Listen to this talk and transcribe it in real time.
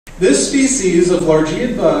This species of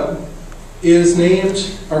largead bug is named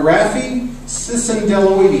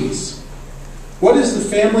Cicindelloides. What is the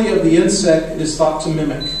family of the insect it is thought to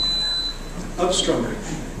mimic? Upstronger.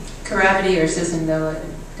 Carabidie or Cicindelloides,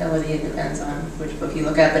 it depends on which book you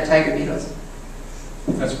look at, but tiger beetles.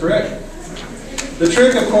 That's correct. The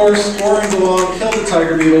trick, of course, orange along, killed the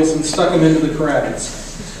tiger beetles and stuck them into the carabids.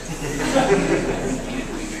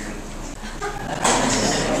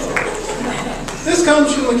 This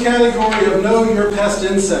comes from the category of know your pest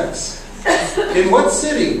insects. In what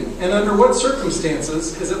city and under what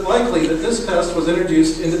circumstances is it likely that this pest was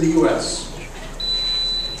introduced into the U.S.?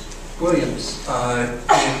 Williams.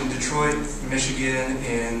 In Detroit, Michigan,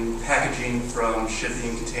 in packaging from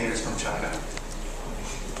shipping containers from China.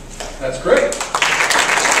 That's great.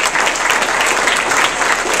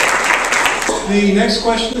 The next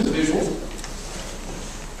question is a visual.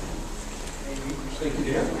 Thank you,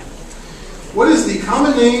 Dan. What is the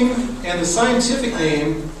common name and the scientific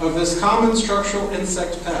name of this common structural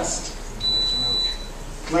insect pest?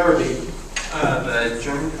 Larrabee. The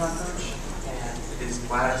German cockroach, and it is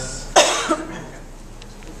Gladys.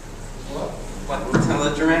 What?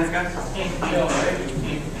 Tella Germanica?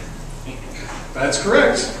 That's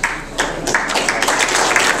correct.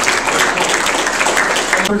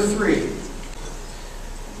 Number 3.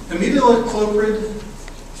 Imidacloprid,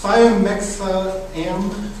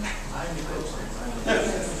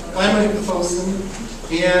 thiamycophosin,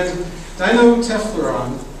 and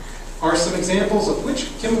dinotefluron are some examples of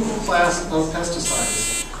which chemical class of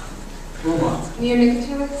pesticides? Wilmot.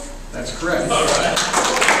 Neonicotinoids? That's correct. All right.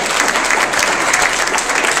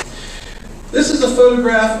 This is a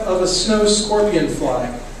photograph of a snow scorpion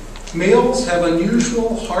fly. Males have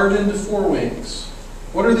unusual hardened forewings.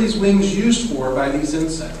 What are these wings used for by these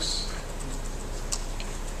insects?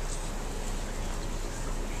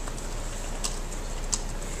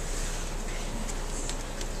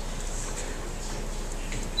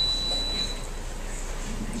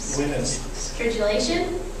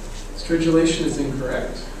 Stridulation? Stridulation is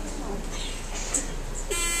incorrect.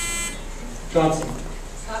 Johnson.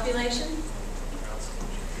 Copulation?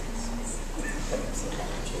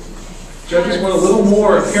 Judges want a little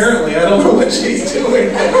more, apparently. I don't know what she's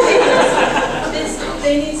doing.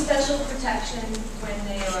 They need special protection when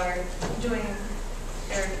they are doing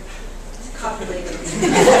their copulating.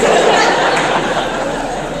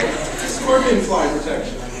 Scorpion fly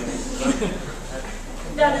protection.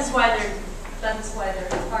 That is why they're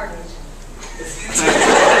hardened.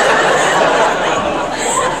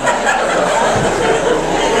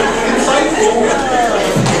 Insightful.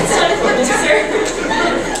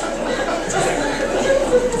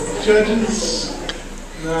 Judges?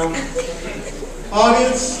 No.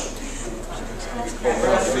 Audience?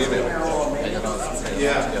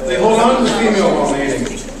 Yeah, they hold on to the female while mating.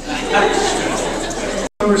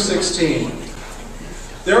 Number 16.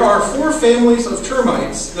 There are 4 families of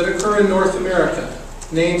termites that occur in North America.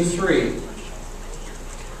 Name 3.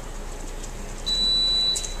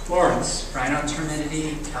 Lawrence.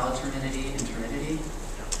 Rhinoterminidae, Caloterminidae, and Terminidae.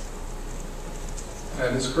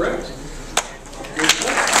 That is correct.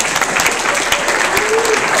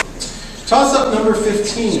 Toss-up number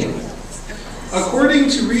 15. According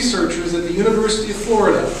to researchers at the University of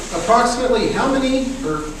Florida, approximately how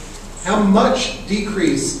much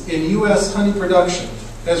decrease in U.S. honey production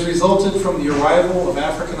has resulted from the arrival of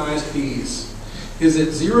Africanized bees? Is it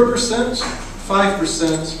 0%,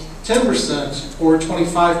 5%, 10%, or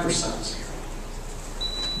 25%?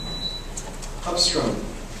 Upstrom.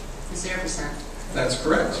 0%. That's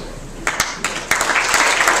correct.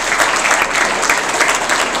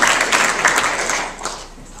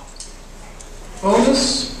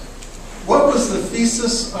 Bonus. What was the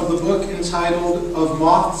thesis of the book entitled Of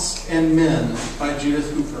Moths and Men by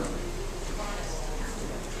Judith Hooper?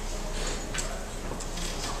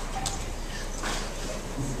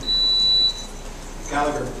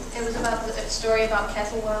 Gallagher. It was about a story about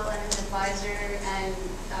Kettlewell and his advisor, and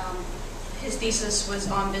his thesis was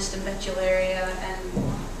on Bistimvetularia and...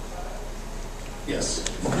 Yes.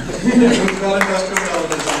 About industrial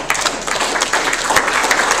television.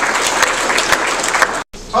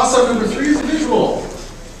 Toss-up number 3 is a visual.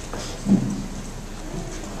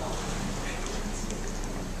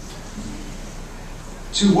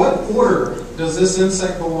 To what order does this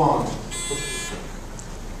insect belong?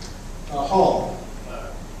 Hall.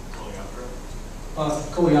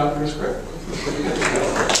 Coleoptera is correct.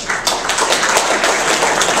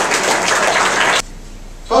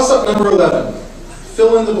 Toss-up number 11.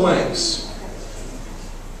 Fill in the blanks.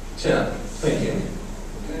 10. Thank you.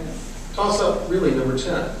 Toss-up really number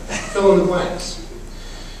 10. Fill in the blanks.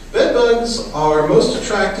 Bedbugs are most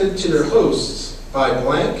attracted to their hosts by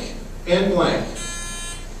blank and blank.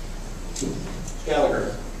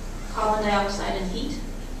 Gallagher. Carbon dioxide and heat.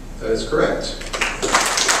 That is correct.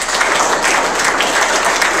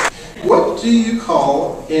 What do you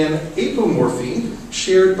call an apomorphy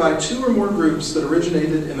shared by two or more groups that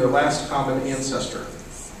originated in their last common ancestor?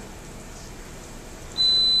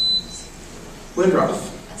 Lindroth.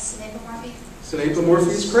 A synapomorphy.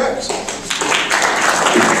 Synapomorphy is correct.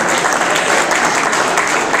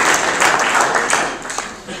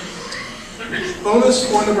 Bonus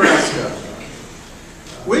for Nebraska.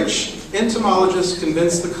 Which entomologist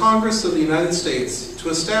convinced the Congress of the United States to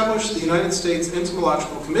establish the United States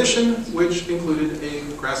Entomological Commission, which included a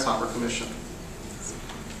grasshopper commission?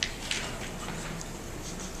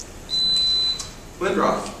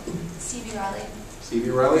 Lindroth. C.B. Riley. C.B.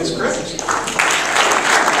 Riley is correct.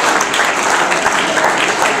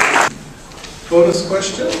 Bonus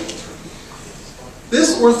question.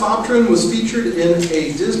 This orthopteron was featured in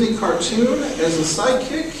a Disney cartoon as a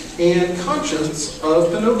sidekick and conscience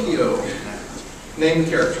of Pinocchio. Name the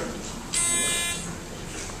character.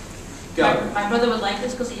 Got it. My brother would like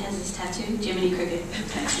this because he has his tattoo, Jiminy Cricket.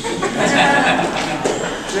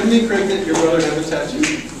 Jiminy Cricket, your brother has a tattoo.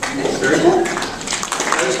 Very cool.